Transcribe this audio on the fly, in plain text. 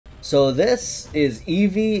So this is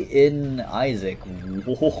Eevee in Isaac.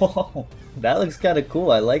 Whoa, that looks kind of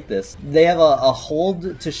cool. I like this. They have a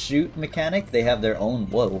hold to shoot mechanic. They have their own,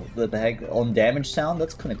 whoa, what the heck, own damage sound.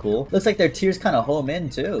 That's kind of cool. Looks like their tiers kind of home in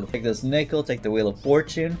too. Take this nickel, take the Wheel of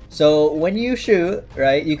Fortune. So when you shoot,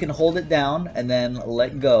 right, you can hold it down and then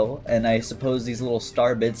let go. And I suppose these little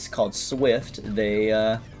star bits called Swift,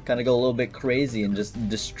 they kind of go a little bit crazy and just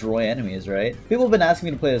destroy enemies, right? People have been asking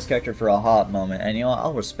me to play this character for a hot moment, and you know,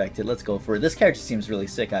 I'll respect it. Let's go for it. This character seems really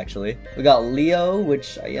sick, actually. We got Leo,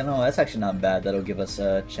 which, you know, that's actually not bad. That'll give us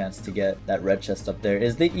a chance to get that red chest up there.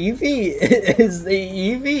 Is the Eevee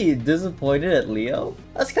disappointed at Leo?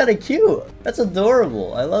 That's kind of cute. That's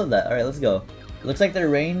adorable. I love that. All right, let's go. Looks like their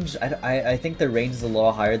range, I think their range is a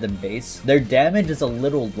little higher than base. Their damage is a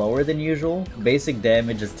little lower than usual. Basic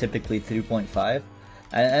damage is typically 3.5.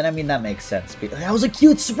 And I mean, that makes sense. That was a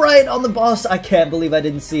cute sprite on the boss! I can't believe I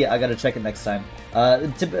didn't see it. I gotta check it next time.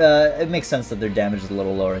 It makes sense that their damage is a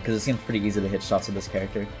little lower, because it seems pretty easy to hit shots with this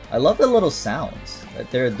character. I love the little sounds.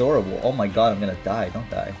 They're adorable. Oh my god, I'm gonna die. Don't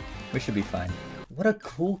die. We should be fine. What a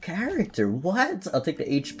cool character. What? I'll take the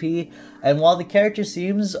HP. And while the character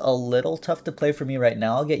seems a little tough to play for me right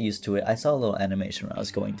now, I'll get used to it. I saw a little animation when I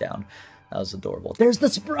was going down. That was adorable. There's the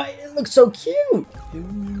sprite! It looks so cute!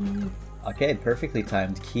 Okay, perfectly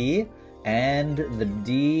timed key, and the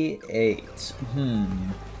D8.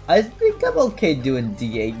 I think I'm okay doing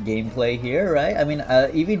D8 gameplay here, right? I mean,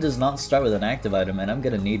 Eevee does not start with an active item, and I'm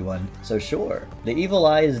gonna need one, so sure. The Evil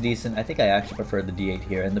Eye is decent. I think I actually prefer the D8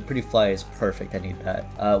 here, and the Pretty Fly is perfect. I need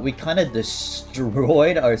that. We kind of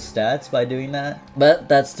destroyed our stats by doing that, but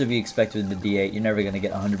that's to be expected with the D8. You're never gonna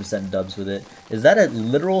get 100% dubs with it. Is that a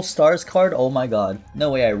literal stars card? Oh my god. No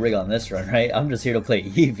way I rig on this run, right? I'm just here to play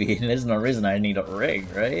Eevee, and there's no reason I need a rig,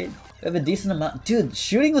 right? We have a decent amount. Dude,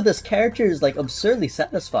 shooting with this character is like absurdly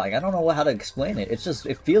satisfying. I don't know how to explain it. It's just,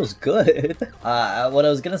 it feels good. What I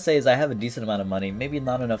was gonna say is I have a decent amount of money. Maybe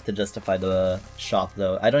not enough to justify the shop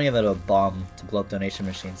though. I don't even have a bomb to blow up donation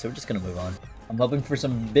machine, so we're just gonna move on. I'm hoping for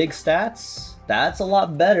some big stats. That's a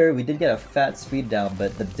lot better. We did get a fat speed down,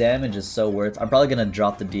 but the damage is so worth. I'm probably gonna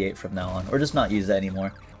drop the D8 from now on, or just not use it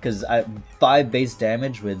anymore. Because 5 base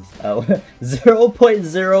damage with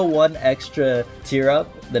 0.01 extra tier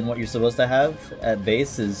up than what you're supposed to have at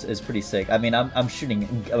base is pretty sick. I mean, I'm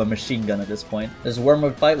shooting a machine gun at this point. This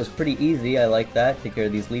Wormwood fight was pretty easy. I like that. Take care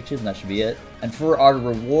of these leeches, and that should be it. And for our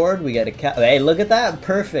reward, we get a cat. Hey, look at that!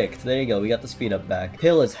 Perfect! There you go. We got the speed up back.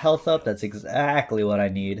 Pill is health up. That's exactly what I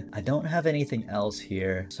need. I don't have anything else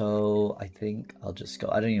here, so I think I'll just go.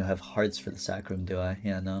 I don't even have hearts for the sack room, do I?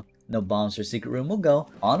 Yeah, no. No bombs for secret room, we'll go.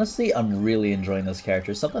 Honestly, I'm really enjoying this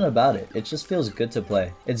character. Something about it. It just feels good to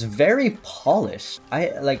play. It's very polished.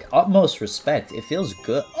 I, like, utmost respect. It feels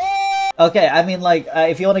good. Okay, I mean, like,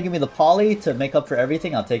 if you want to give me the poly to make up for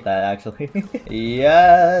everything, I'll take that, actually.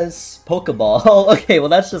 Yes! Pokeball. Okay, well,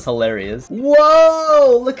 that's just hilarious.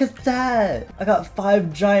 Whoa! Look at that! I got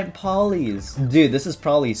 5 giant polys. Dude, this is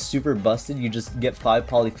probably super busted. You just get 5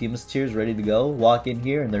 Polyphemus tiers ready to go. Walk in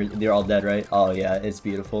here, and they're all dead, right? Oh, yeah, it's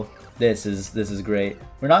beautiful. This is great.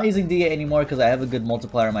 We're not using D8 anymore because I have a good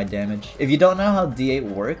multiplier on my damage. If you don't know how D8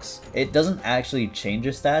 works, it doesn't actually change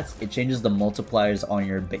your stats. It changes the multipliers on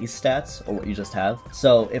your base stats, or what you just have.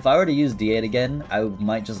 So if I were to use D8 again, I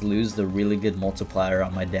might just lose the really good multiplier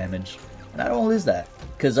on my damage. And I don't want to lose that.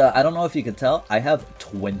 Because I don't know if you could tell, I have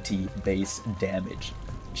 20 base damage.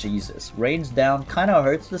 Jesus. Range down kind of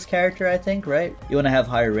hurts this character, I think, right? You want to have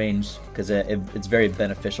higher range because it's very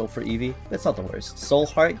beneficial for Eevee. It's not the worst. Soul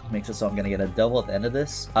Heart makes it so I'm going to get a double at the end of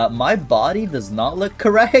this. My body does not look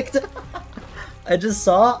correct. I just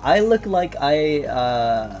saw, I look like I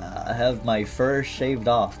have my fur shaved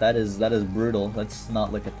off. That is brutal. Let's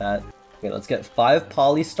not look at that. Okay, let's get 5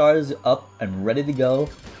 poly stars up and ready to go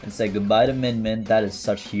and say goodbye to Min Min. That is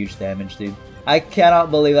such huge damage, dude. I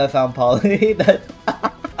cannot believe I found poly.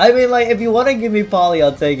 I mean, like, if you want to give me poly,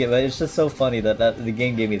 I'll take it, but it's just so funny that the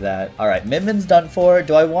game gave me that. Alright, Min Min's done for.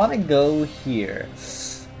 Do I want to go here?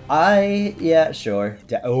 Yeah, sure.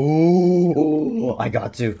 Oh, I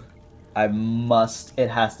got to. I must. It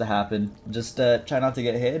has to happen. Just try not to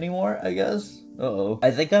get hit anymore, I guess. Uh-oh. I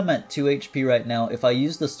think I'm at 2 HP right now. If I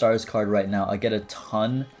use the stars card right now, I get a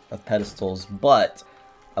ton of pedestals, but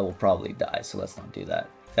I will probably die, so let's not do that.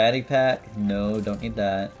 Fatty pack, no, don't need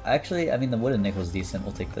that. Actually, I mean, the wooden nickel's decent,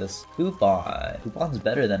 we'll take this. Coupon. Coupon's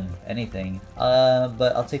better than anything.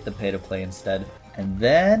 But I'll take the pay to play instead. And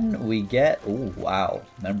then we get, oh wow,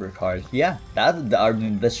 member card. Yeah, I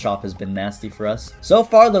mean, this shop has been nasty for us. So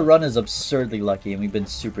far, the run is absurdly lucky, and we've been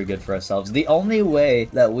super good for ourselves. The only way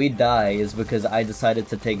that we die is because I decided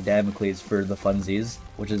to take Damocles for the funsies.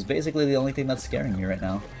 which is basically the only thing that's scaring me right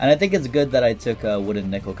now. And I think it's good that I took a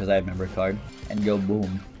wooden nickel because I have member card. And go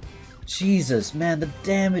boom. Jesus, man, the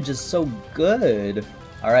damage is so good.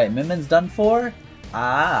 Alright, Mimin's done for.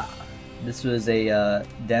 This was a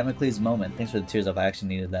Damocles moment. Thanks for the tears up, I actually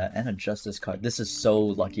needed that. And a Justice card. This is so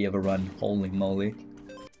lucky of a run. Holy moly.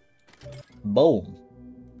 Boom.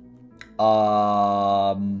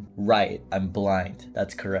 Right, I'm blind.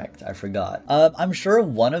 That's correct. I forgot. I'm sure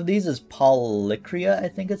one of these is Polycria, I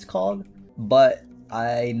think it's called. But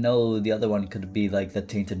I know the other one could be like the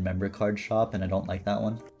Tainted member card shop, and I don't like that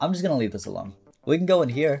one. I'm just gonna leave this alone. We can go in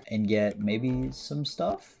here and get maybe some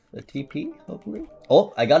stuff. A TP, hopefully.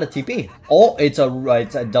 Oh, I got a TP. Oh, it's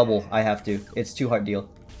a double. I have to. It's 2-heart deal.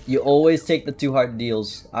 You always take the 2-heart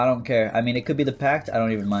deals. I don't care. I mean, it could be the pact. I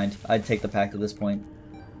don't even mind. I'd take the pact at this point.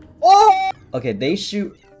 Oh! Okay, they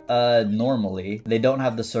shoot normally. They don't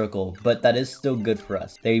have the circle, but that is still good for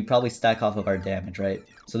us. They probably stack off of our damage, right?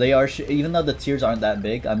 So they are, even though the tiers aren't that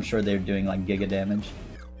big, I'm sure they're doing like giga damage.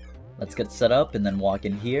 Let's get set up and then walk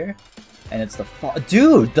in here. And it's the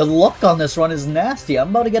dude, the luck on this run is nasty.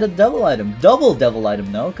 I'm about to get a double item. Double devil item,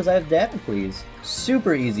 no, because I have Damocles.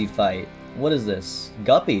 Super easy fight. What is this?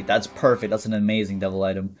 Guppy. That's perfect. That's an amazing devil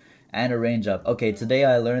item. And a range up. Okay, today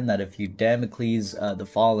I learned that if you Damocles the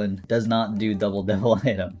Fallen does not do double devil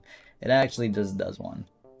item. It actually just does one.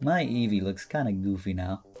 My Eevee looks kind of goofy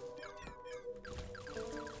now.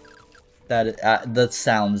 That the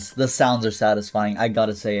sounds are satisfying. I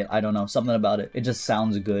gotta say it. I don't know, something about it. It just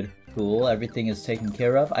sounds good. Cool, everything is taken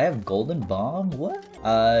care of. I have golden bomb. What?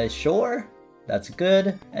 Sure. That's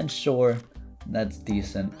good. And sure, that's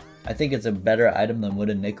decent. I think it's a better item than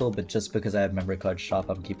wooden nickel, but just because I have member card shop,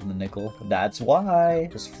 I'm keeping the nickel. That's why.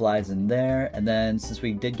 Just flies in there. And then since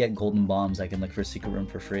we did get golden bombs, I can look for a secret room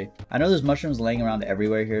for free. I know there's mushrooms laying around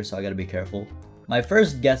everywhere here, so I gotta be careful. My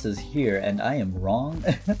first guess is here, and I am wrong.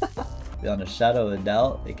 Beyond a shadow of a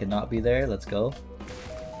doubt, it cannot be there. Let's go.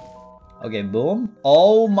 Okay, boom.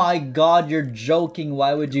 Oh my god, you're joking.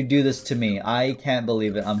 Why would you do this to me? I can't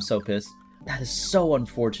believe it. I'm so pissed. That is so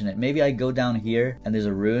unfortunate. Maybe I go down here and there's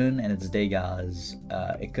a rune and it's Degas.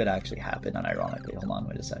 It could actually happen unironically. Hold on,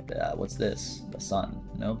 wait a sec. What's this? The sun.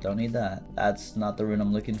 Nope, don't need that. That's not the rune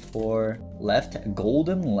I'm looking for.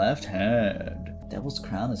 Golden left hand. Devil's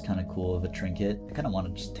Crown is kind of cool of a trinket. I kind of want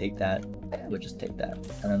to just take that. I would just take that.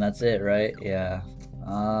 And then that's it, right? Yeah.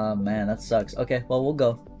 Man, that sucks. Okay, well, we'll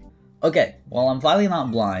go. Okay, well, I'm finally not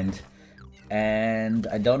blind. And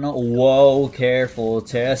I don't know. Whoa, careful.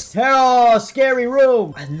 Oh, scary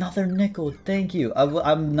room. Another nickel. Thank you.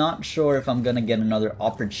 I'm not sure if I'm going to get another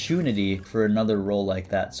opportunity for another roll like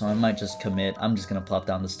that. So I might just commit. I'm just going to plop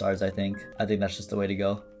down the stars, I think. I think that's just the way to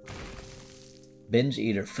go. Binge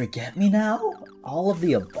Eater. Forget Me Now? All of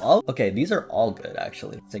the above? Okay, these are all good,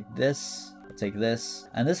 actually. Take this. Take this.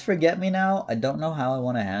 And this Forget Me Now, I don't know how I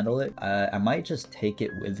want to handle it. I might just take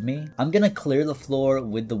it with me. I'm gonna clear the floor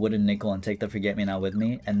with the wooden nickel and take the Forget Me Now with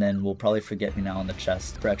me, and then we'll probably Forget Me Now on the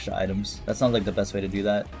chest for extra items. That sounds like the best way to do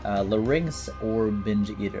that. Larynx or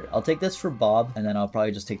Binge Eater. I'll take this for Bob, and then I'll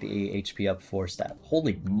probably just take the HP up for stat.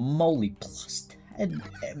 Holy moly, plus 10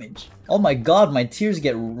 damage. Oh my god, my tears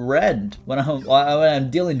get red. When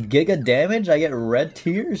I'm dealing giga damage, I get red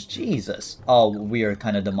tears? Jesus. Oh, we are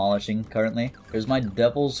kind of demolishing currently. Here's my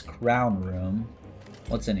Devil's Crown room.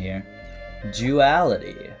 What's in here?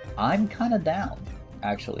 Duality. I'm kind of down,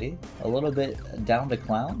 actually. A little bit down to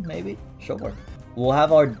clown, maybe? Sure. We'll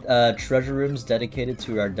have our treasure rooms dedicated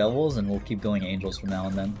to our devils, and we'll keep going angels from now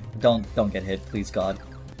on then. Don't get hit, please God.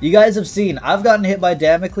 You guys have seen, I've gotten hit by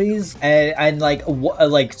Damocles, and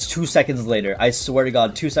like 2 seconds later, I swear to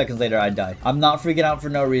God, 2 seconds later, I die. I'm not freaking out for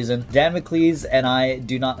no reason. Damocles and I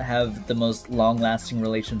do not have the most long-lasting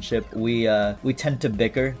relationship. We tend to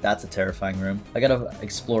bicker. That's a terrifying room. I gotta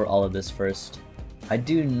explore all of this first. I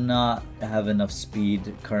do not have enough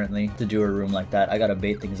speed currently to do a room like that. I gotta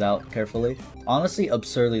bait things out carefully. Honestly,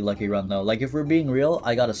 absurdly lucky run though. Like, if we're being real,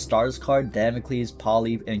 I got a Stars card, Damocles,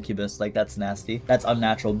 Poly, Incubus. Like, that's nasty. That's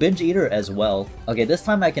unnatural. Binge Eater as well. Okay, this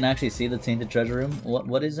time I can actually see the Tainted treasure room.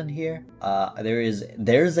 What is in here?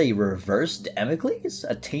 There's a reverse Damocles?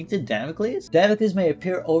 A Tainted Damocles? Damocles may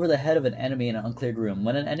appear over the head of an enemy in an uncleared room.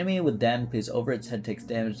 When an enemy with Damocles over its head takes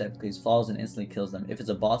damage, Damocles falls and instantly kills them. If it's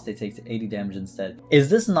a boss, they take 80 damage instead.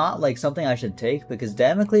 Is this not like something I should take? Because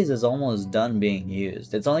Damocles is almost done being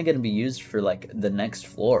used. It's only going to be used for like the next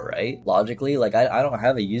floor, right? Logically, like I don't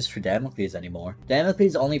have a use for Damocles anymore.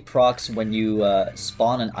 Damocles only procs when you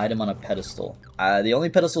spawn an item on a pedestal. The only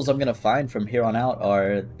pedestals I'm going to find from here on out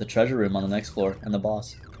are the treasure room on the next floor and the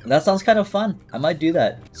boss. That sounds kind of fun. I might do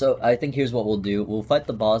that. So I think here's what we'll do. We'll fight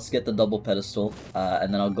the boss, get the double pedestal,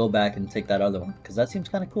 and then I'll go back and take that other one. Because that seems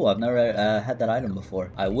kind of cool. I've never had that item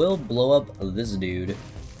before. I will blow up this dude.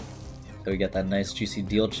 So we get that nice juicy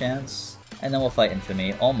deal chance. And then we'll fight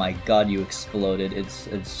Infamy. Oh my god, you exploded.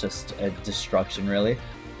 It's just a destruction, really.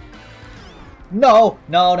 No!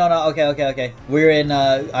 No, no, no. Okay, okay, okay. We're in,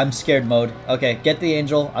 I'm scared mode. Okay, get the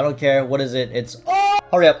angel. I don't care. What is it? It's... Oh!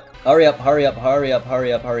 Hurry up! Hurry up, hurry up, hurry up,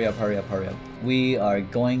 hurry up, hurry up, hurry up, hurry up. We are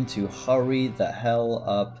going to hurry the hell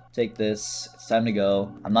up. Take this. It's time to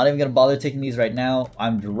go. I'm not even gonna bother taking these right now.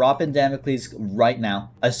 I'm dropping Damocles right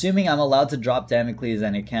now. Assuming I'm allowed to drop Damocles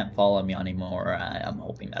and it can't fall on me anymore. I'm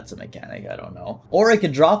hoping that's a mechanic, I don't know. Or it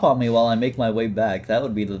could drop on me while I make my way back. That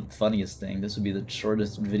would be the funniest thing. This would be the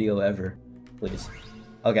shortest video ever. Please.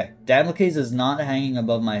 Okay, Damocles is not hanging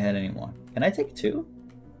above my head anymore. Can I take two?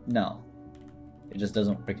 No. It just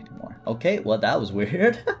doesn't work anymore. Okay, well that was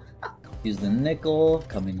weird. Use the nickel,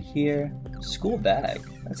 come in here. School bag,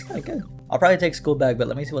 that's kind of good. I'll probably take school bag, but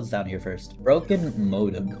let me see what's down here first. Broken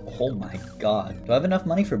modem, oh my god. Do I have enough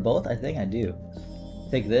money for both? I think I do.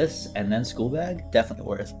 Take this and then school bag, definitely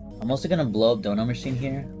worth. I'm also gonna blow up Donut Machine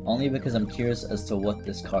here, only because I'm curious as to what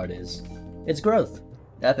this card is. It's growth,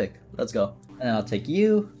 epic, let's go. And then I'll take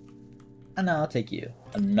you, and then I'll take you.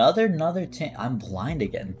 Another I'm blind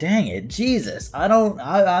again. Dang it, Jesus.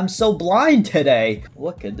 I'm so blind today.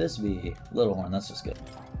 What could this be? Little Horn, that's just good.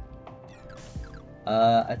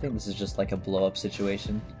 I think this is just like a blow up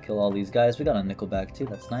situation. Kill all these guys. We got a nickel back too,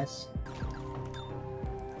 that's nice.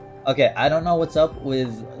 Okay, I don't know what's up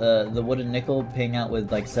with the wooden nickel paying out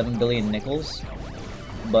with like 7 billion nickels,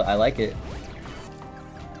 but I like it.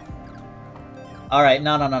 Alright,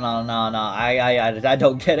 no, I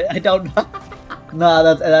don't get it. I don't Nah,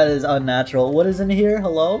 that is unnatural. What is in here?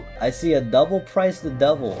 Hello? I see a double price the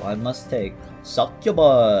devil. I must take.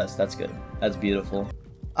 Succubus. That's good. That's beautiful.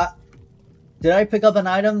 Did I pick up an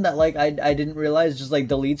item that like I didn't realize just like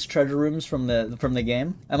deletes treasure rooms from the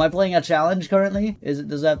game? Am I playing a challenge currently?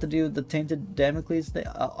 Does it have to do with the Tainted Damocles thing?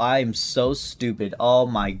 I'm so stupid. Oh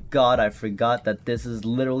my god, I forgot that this is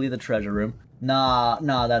literally the treasure room.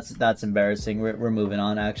 Nah, that's embarrassing. We're moving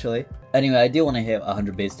on, actually. Anyway, I do want to hit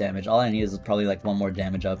 100 base damage. All I need is probably like one more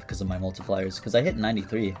damage up because of my multipliers. Because I hit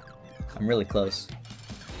 93. I'm really close.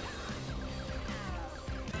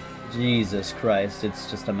 Jesus Christ,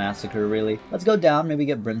 it's just a massacre, really. Let's go down, maybe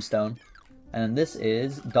get Brimstone. And this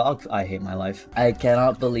is Dog... I hate my life. I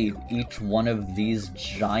cannot believe each one of these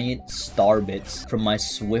giant star bits from my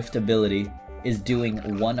Swift ability is doing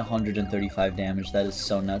 135 damage. That is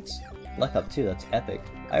so nuts. Luck up too, that's epic.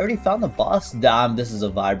 I already found the boss. Damn, this is a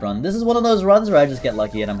vibe run. This is one of those runs where I just get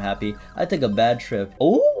lucky and I'm happy. I took a bad trip.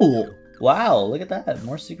 Oh, wow, look at that.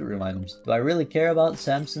 More secret room items. Do I really care about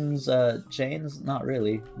Samson's chains? Not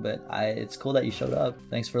really, but it's cool that you showed up.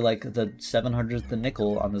 Thanks for like the 700th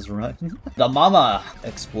nickel on this run. The mama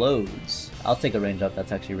explodes. I'll take a range up.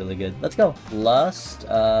 That's actually really good. Let's go. Lust,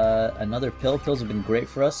 another pill. Pills have been great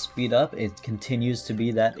for us. Speed up. It continues to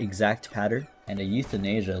be that exact pattern. And a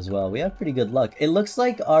euthanasia as well. We have pretty good luck. It looks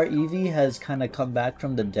like our Eevee has kind of come back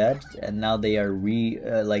from the dead, and now they are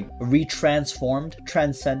re-transformed,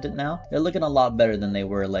 transcendent now. They're looking a lot better than they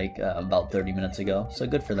were like about 30 minutes ago, so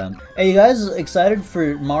good for them. Hey, you guys excited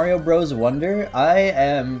for Mario Bros. Wonder? I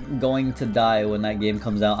am going to die when that game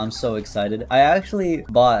comes out. I'm so excited. I actually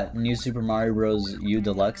bought New Super Mario Bros. U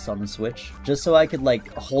Deluxe on the Switch, just so I could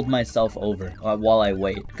like hold myself over while I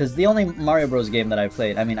wait. Because the only Mario Bros. Game that I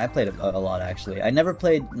played, I mean, I played a lot actually. I never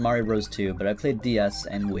played Mario Bros 2, but I played DS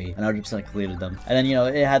and Wii, and 100% completed them. And then, you know,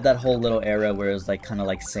 it had that whole little era where it was like kind of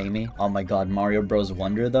like samey. Oh my god, Mario Bros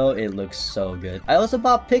Wonder though, it looks so good. I also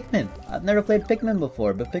bought Pikmin. I've never played Pikmin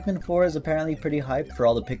before, but Pikmin 4 is apparently pretty hyped for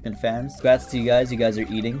all the Pikmin fans. Congrats to you guys. You guys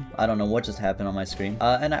are eating. I don't know what just happened on my screen.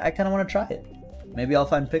 And I kind of want to try it. Maybe I'll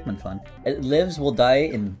find Pikmin fun. It lives, will die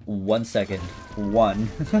in 1 second. 1.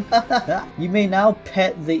 You may now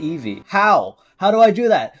pet the Eevee. How? How do I do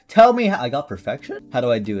that? Tell me how. I got perfection? How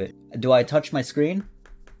do I do it? Do I touch my screen?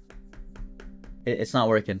 It's not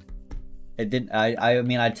working. It didn't. I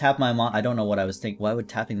mean, I tapped my I don't know what I was thinking. Why would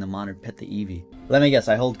tapping the monitor pet the Eevee? Let me guess.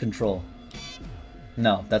 I hold control.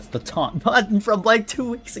 No, that's the taunt button from like 2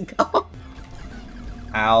 weeks ago.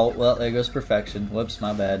 Ow. Well, there goes perfection. Whoops,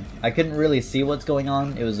 my bad. I couldn't really see what's going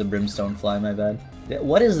on. It was a brimstone fly, my bad.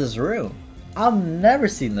 What is this room? I've never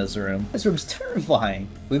seen this room. This room's terrifying.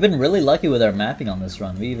 We've been really lucky with our mapping on this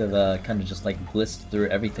run. We've kind of just like blitzed through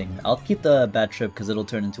everything. I'll keep the bad trip because it'll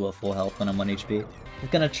turn into a full health when I'm 1 HP. He's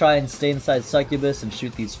gonna try and stay inside Succubus and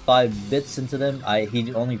shoot these 5 bits into them.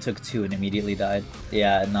 He only took 2 and immediately died.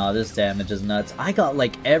 Yeah, no, this damage is nuts. I got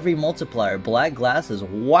like every multiplier. Black glasses.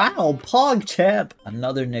 Wow, Pog champ.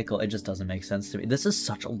 Another nickel. It just doesn't make sense to me. This is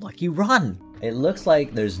such a lucky run. It looks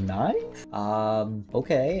like there's knife?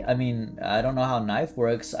 Okay. I mean, I don't know how knife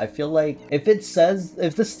works. I feel like if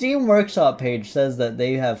the Steam Workshop page says that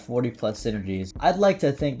they have 40 plus synergies, I'd like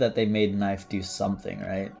to think that they made knife do something,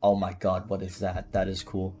 right? Oh my god, what is that? That is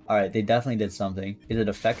cool. Alright, they definitely did something. Is it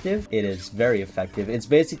effective? It is very effective. It's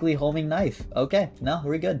basically homing knife. Okay, no,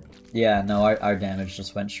 we're good. Yeah, no, our damage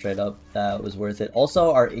just went straight up. That was worth it.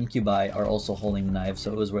 Also, our incubi are also holding knives,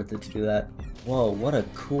 so it was worth it to do that. Whoa, what a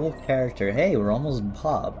cool character. Hey, we're almost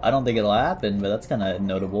Bob. I don't think it'll happen, but that's kind of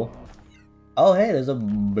notable. Oh, hey, there's a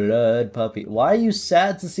blood puppy. Why are you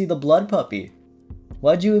sad to see the blood puppy?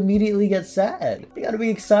 Why'd you immediately get sad? You gotta be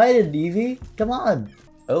excited, Evie. Come on.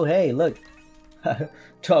 Oh, hey, look.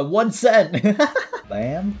 1 cent.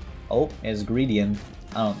 Bam. Oh, it's Greedian.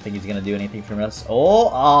 I don't think he's gonna do anything for us.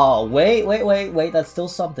 Oh, wait. That's still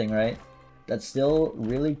something, right? That's still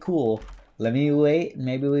really cool. Let me wait,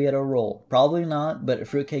 maybe we get a roll. Probably not, but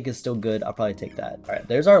fruitcake is still good. I'll probably take that. Alright,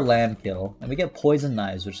 there's our lamb kill. And we get poison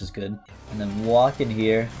knives, which is good. And then walk in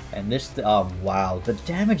here, and this, oh wow, the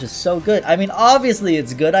damage is so good. I mean, obviously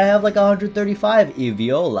it's good. I have like 135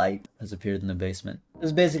 Eviolite has appeared in the basement. This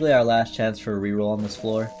is basically our last chance for a reroll on this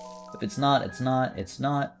floor. If it's not, it's not, it's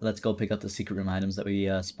not. Let's go pick up the secret room items that we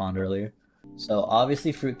spawned earlier. So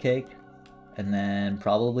obviously fruitcake, and then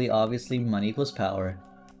probably obviously money equals power.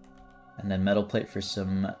 And then metal plate for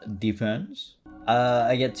some defense.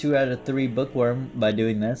 I get 2 out of 3 bookworm by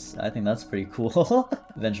doing this. I think that's pretty cool.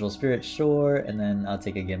 Vengeful spirit, sure, and then I'll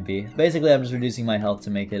take a Gimpy. Basically, I'm just reducing my health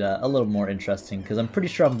to make it a little more interesting, because I'm pretty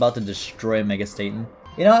sure I'm about to destroy Mega Satan.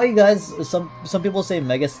 You know how you guys, some people say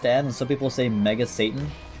Mega Stan and some people say Mega Satan?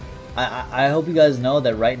 I hope you guys know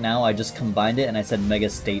that right now I just combined it and I said Mega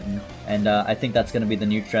Satan, and I think that's gonna be the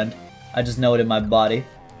new trend. I just know it in my body.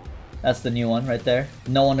 That's the new one right there.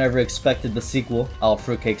 No one ever expected the sequel. Oh,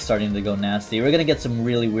 fruitcake's starting to go nasty. We're gonna get some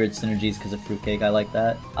really weird synergies because of fruitcake. I like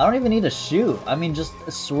that. I don't even need to shoot. I mean, just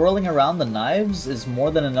swirling around the knives is more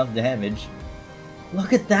than enough damage.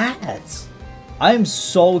 Look at that! I'm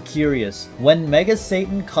so curious. When Mega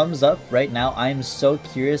Satan comes up right now, I am so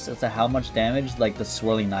curious as to how much damage like the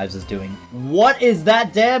swirling knives is doing. What is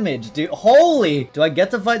that damage, dude? Holy! Do I get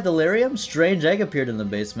to fight Delirium? Strange egg appeared in the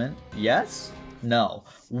basement. Yes? No.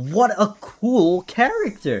 What a cool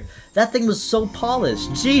character! That thing was so polished.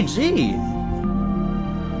 GG!